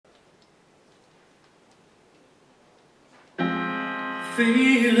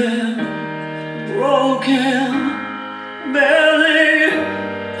feeling broken, barely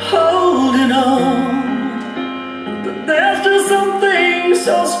holding on, but there's just something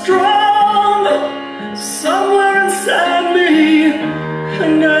so strong somewhere inside me,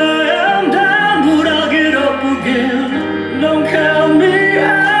 and I am down, but I'll get up again. Don't count me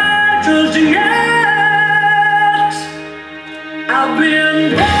out just yet. I've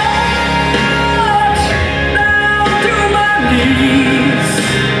been brought down to my knees,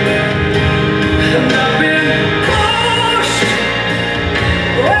 and I've been pushed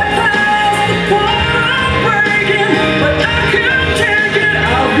way past the point of breaking, but I can't take it.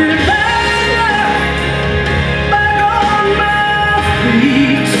 I'll be back on my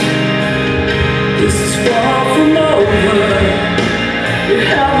feet. This is far from over. You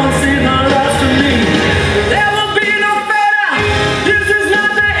haven't seen the last of me. There will be no fair. This is not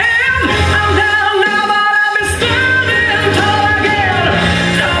the end. I'm down now, but I'll be standing tall again.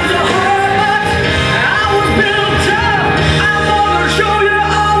 Times are hard, but I was built up. I'm gonna show you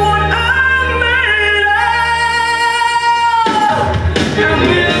all what I'm made of. I've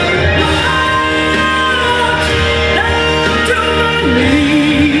been brought down to my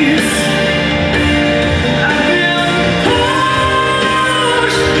knees. I've been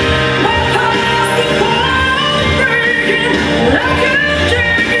pushed way past the point of breaking, but I can't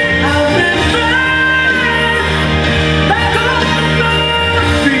take it. I've been back on my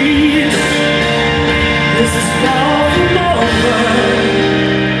feet. This is far from over.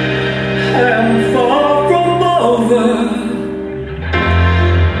 I'm far from over.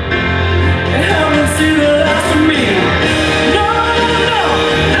 You haven't seen the last of me. No, no,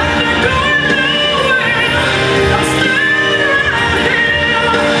 I'm not going nowhere. I'm staying right here.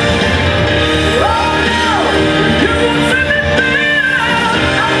 Oh no, you won't see me there.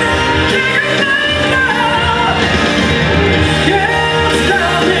 I'm not taking that. Can't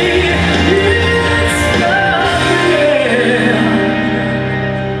stop me. It's not the end.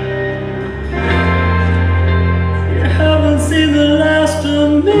 You haven't seen the last of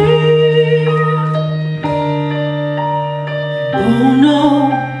me. Oh no,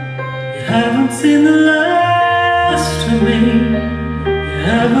 you haven't seen the last of me. You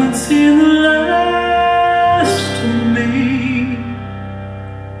haven't seen the last.